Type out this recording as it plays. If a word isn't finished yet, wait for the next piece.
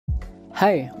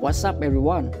Hey, what's up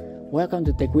everyone? Welcome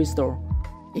to TechWhistle.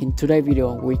 In today's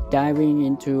video, we're diving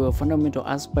into a fundamental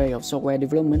aspect of software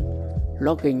development,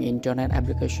 logging internet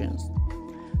applications.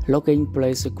 Logging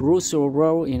plays a crucial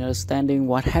role in understanding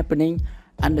what's happening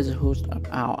under the hood of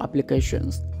our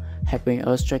applications, helping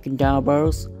us tracking down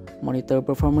bugs, monitor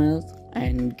performance,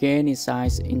 and gain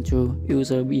insights into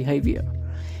user behavior.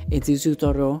 In this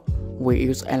tutorial, we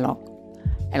use Nlog.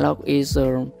 Nlog is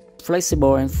a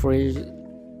flexible and free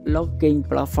logging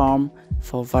platform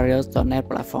for various .NET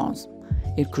platforms,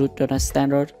 including .NET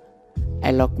Standard.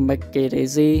 Nlog makes it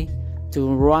easy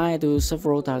to write to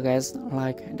several targets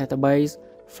like database,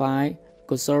 file,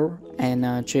 cursor, and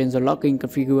change the logging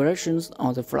configurations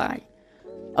on the fly.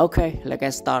 Okay, let's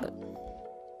get started.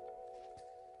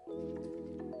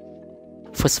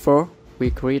 First of all, we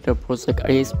create a project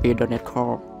ASP.NET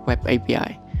Core Web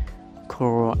API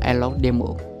called Nlog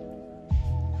Demo.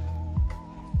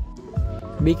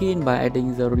 Begin by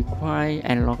adding the required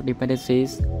Nlog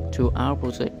dependencies to our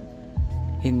project.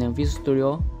 In Visual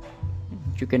Studio,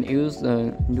 you can use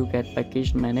the NuGet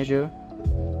package manager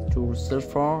to search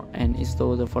for and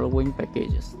install the following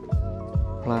packages,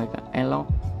 like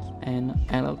Nlog and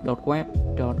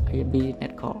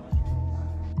nlog.web.asp.NET Core.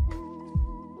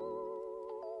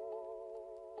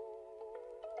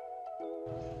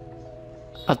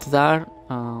 After that,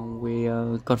 we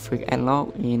configure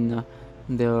Nlog in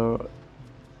the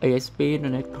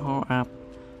ASP.NET Core app.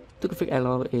 To configure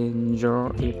Nlog in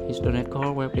your ASP.NET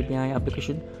Core Web API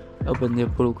application, open the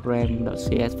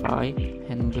program.cs file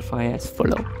and modify as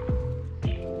follows.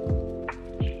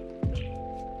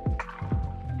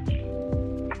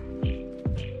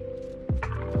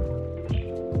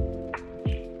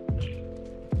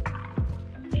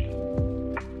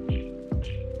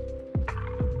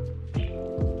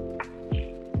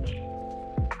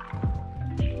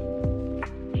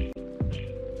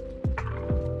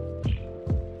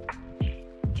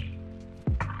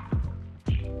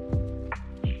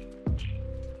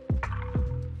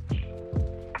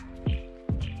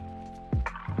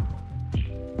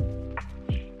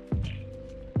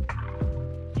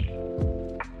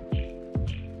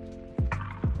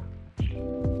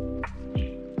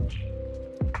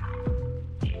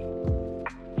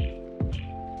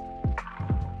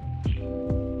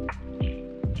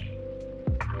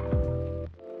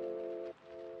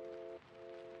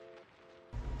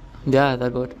 Yeah,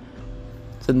 that's good.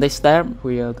 The next step,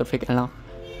 we configure Nlog.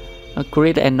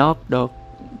 Create a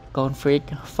nlog.config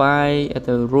file at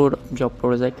the root of your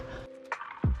project.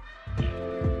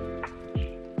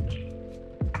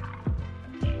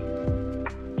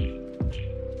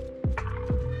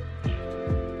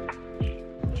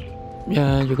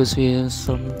 Yeah, you can see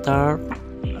some tab.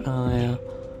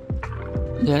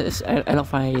 Yeah, this Nlog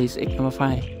file is XML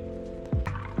file.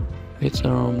 It's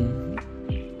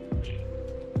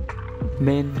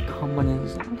main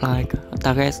components like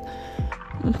targets,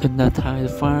 you can type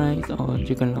files, or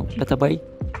you can log database.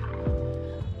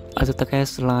 Other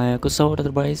targets like cursor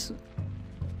database,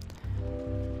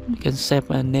 you can set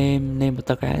a name of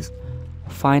targets,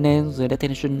 file name, the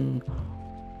destination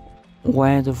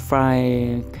where the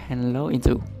file can load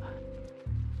into.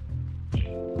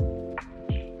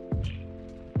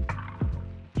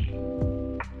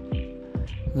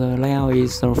 The layout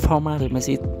is the format of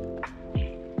message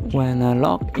when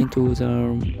logged into the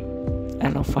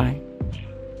Nlog file.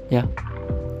 Yeah,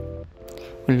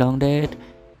 long date,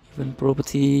 even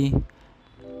property,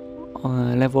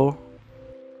 level.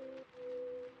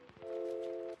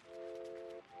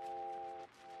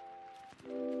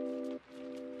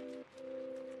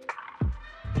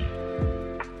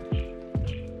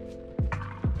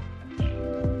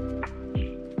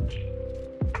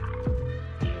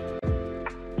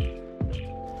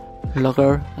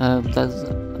 Logger,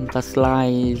 that's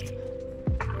like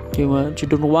you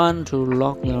don't want to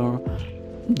log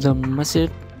the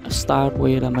message start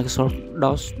with a Microsoft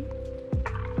DOS.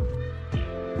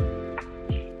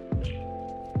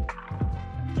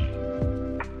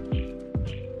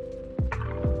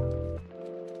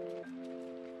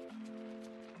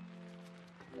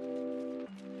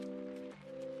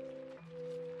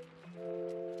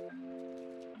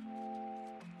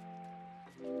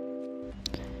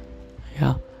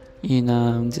 Yeah, in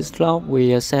this log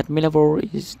we set main level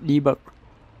is debug.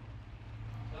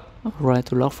 Right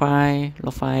to log file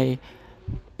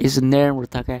is the name of the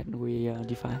target we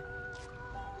define.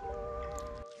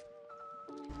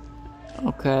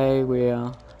 Okay, we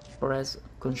press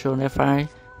Ctrl F5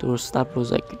 to start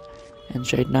project and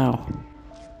check now.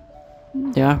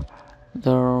 Yeah,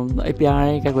 the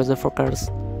API calculates the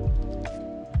forecast,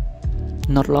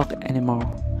 not log anymore.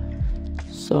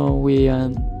 So we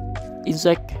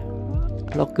inject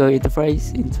logger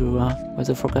interface into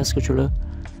weather forecast controller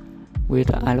with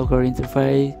iLogger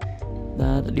interface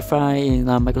that defined in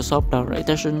Microsoft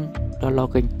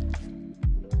extension.logging.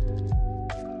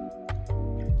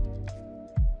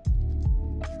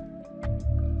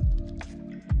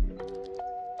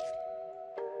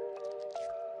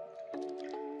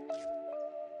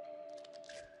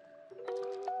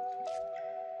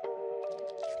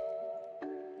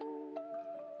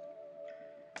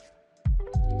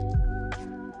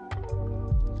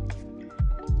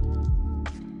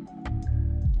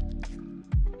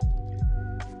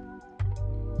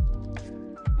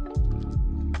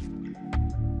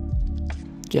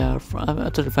 Yeah,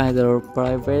 to define the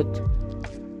private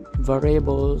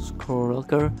variables core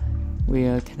logger, we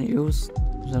can use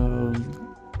the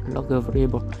logger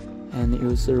variable and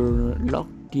use the log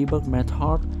debug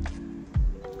method.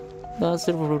 That's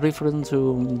referring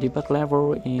to debug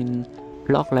level in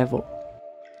log level.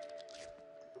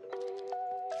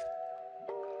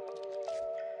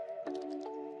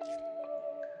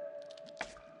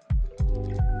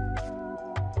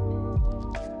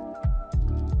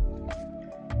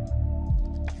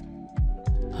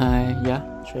 Yeah,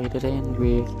 trade it in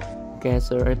with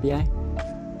Gather API.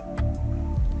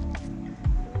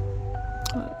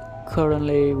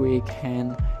 Currently, we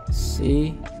can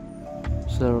see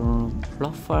the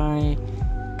log file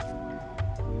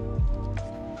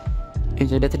in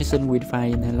the definition we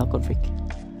define in Nlog config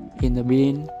in the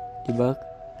bin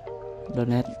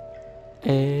debug.net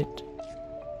 8,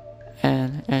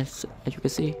 and as you can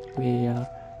see, we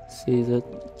see the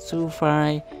two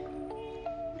files.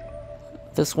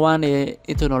 This one is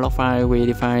internal log file we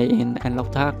define in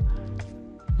Nlog tag.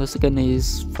 The second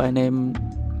is file name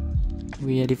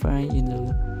we define in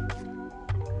the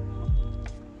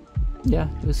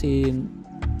you see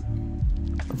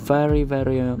very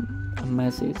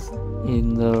message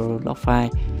in the log file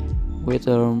with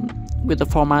the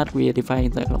format we define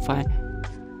in the log file.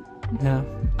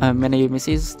 Many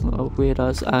messages with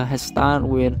us has start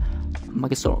with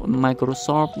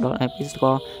Microsoft.app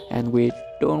store, and we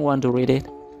don't want to read it.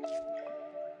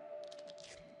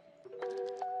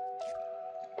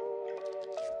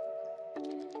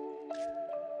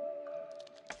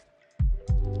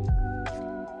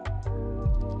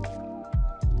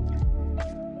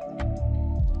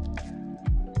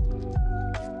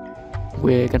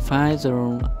 We can find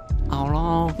the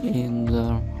outlaw in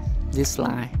this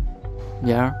slide.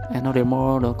 And now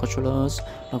demo the controllers,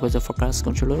 the forecast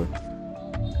controller.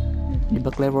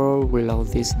 Debug level below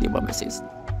this debug message.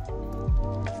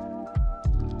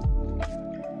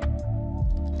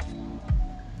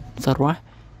 Is that right?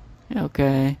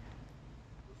 Okay.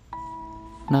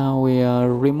 Now we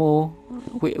remove.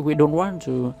 We don't want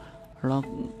to log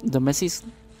the message.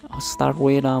 Start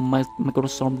with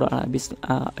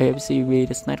Microsoft.abc with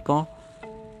the .NET Core.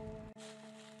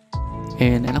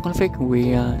 In Nlog config,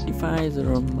 we define the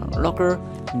logger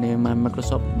name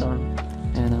Microsoft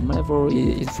and level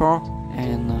is 4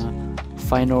 and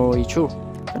final is true.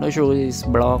 Final true is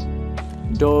block.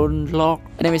 Don't log.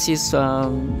 Message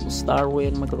start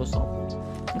with Microsoft.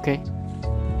 Okay.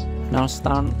 Now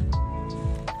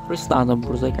restart the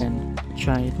project and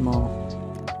try it more.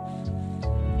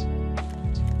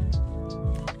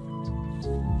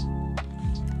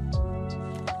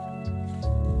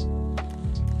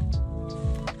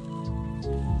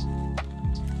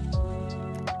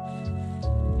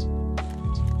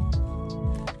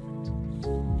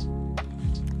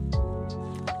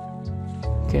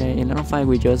 Okay, in Nlog file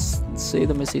we just see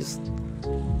the message.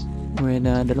 When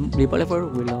the debug level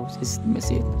we load this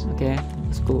message. Okay,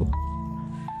 that's cool.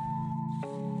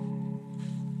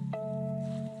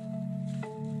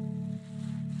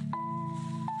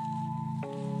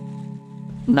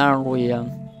 Now we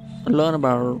learn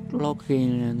about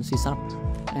logging and C#,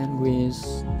 and we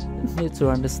need to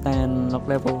understand log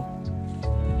level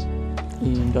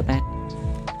in .NET.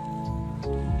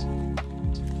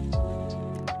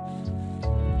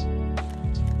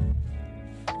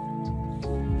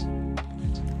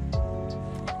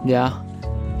 We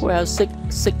have six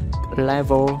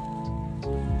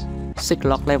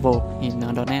log level in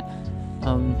 .NET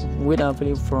with a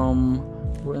value from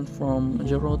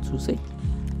 0 to 6.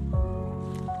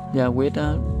 With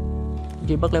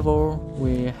debug level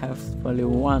we have value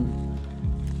 1.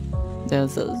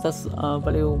 That's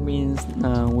value means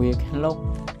we can log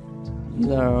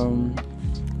the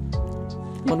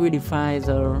when we define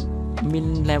the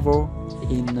min level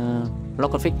in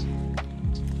log config.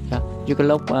 You can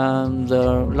log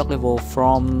the log level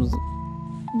from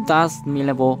that min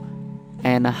level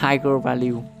and a higher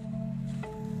value.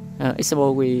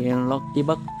 Example, we log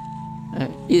debug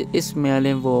It's my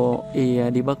level a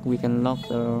debug. We can log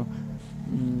the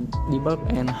debug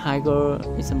and higher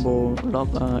example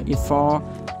log info.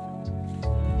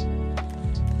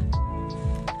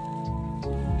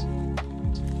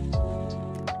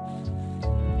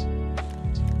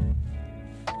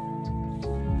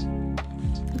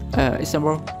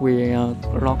 Example, we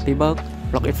log debug,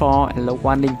 log info, and log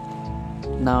warning.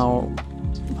 Now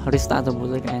restart the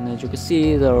project, and you can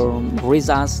see the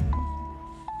results.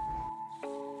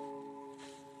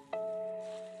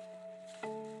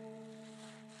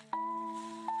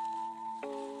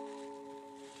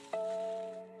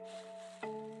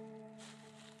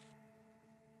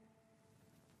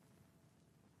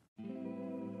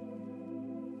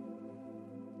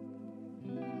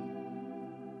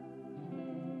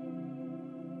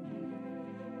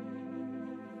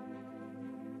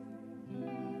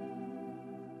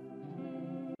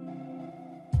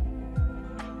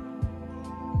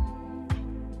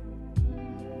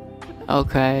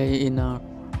 Okay, in our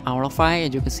log file,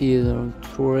 as you can see the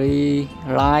 3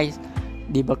 lines: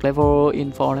 debug level,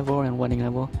 info level, and warning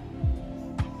level.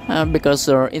 Because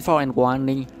info and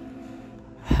warning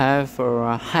have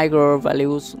higher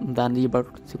values than debug,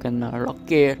 you can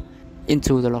log it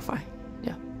into the log file.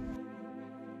 Yeah.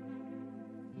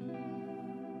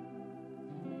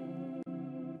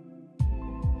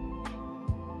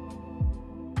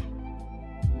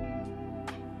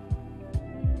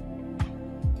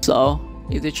 So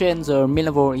if you change the min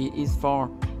level is 4,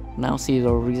 now see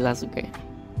the results again.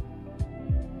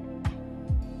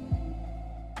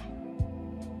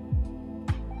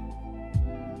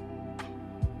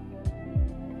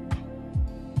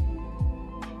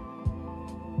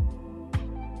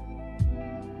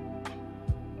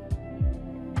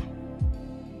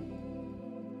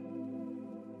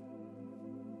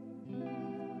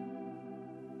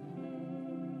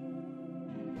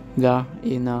 Yeah,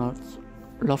 in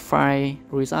log file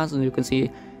results, you can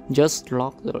see just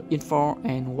log the info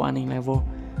and warning level.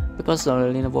 Because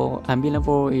the min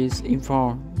level is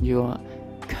info, you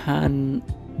can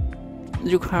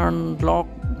log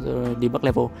the debug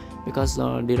level, because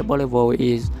the debug level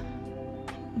is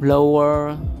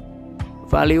lower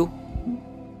value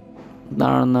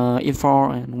than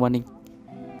info and warning.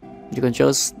 You can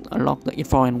just log the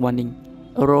info and warning: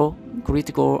 error,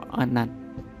 critical, and none.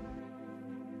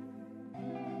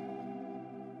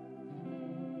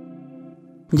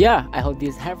 Yeah, I hope this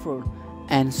is helpful,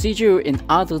 and see you in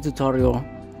other tutorial.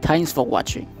 Thanks for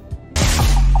watching.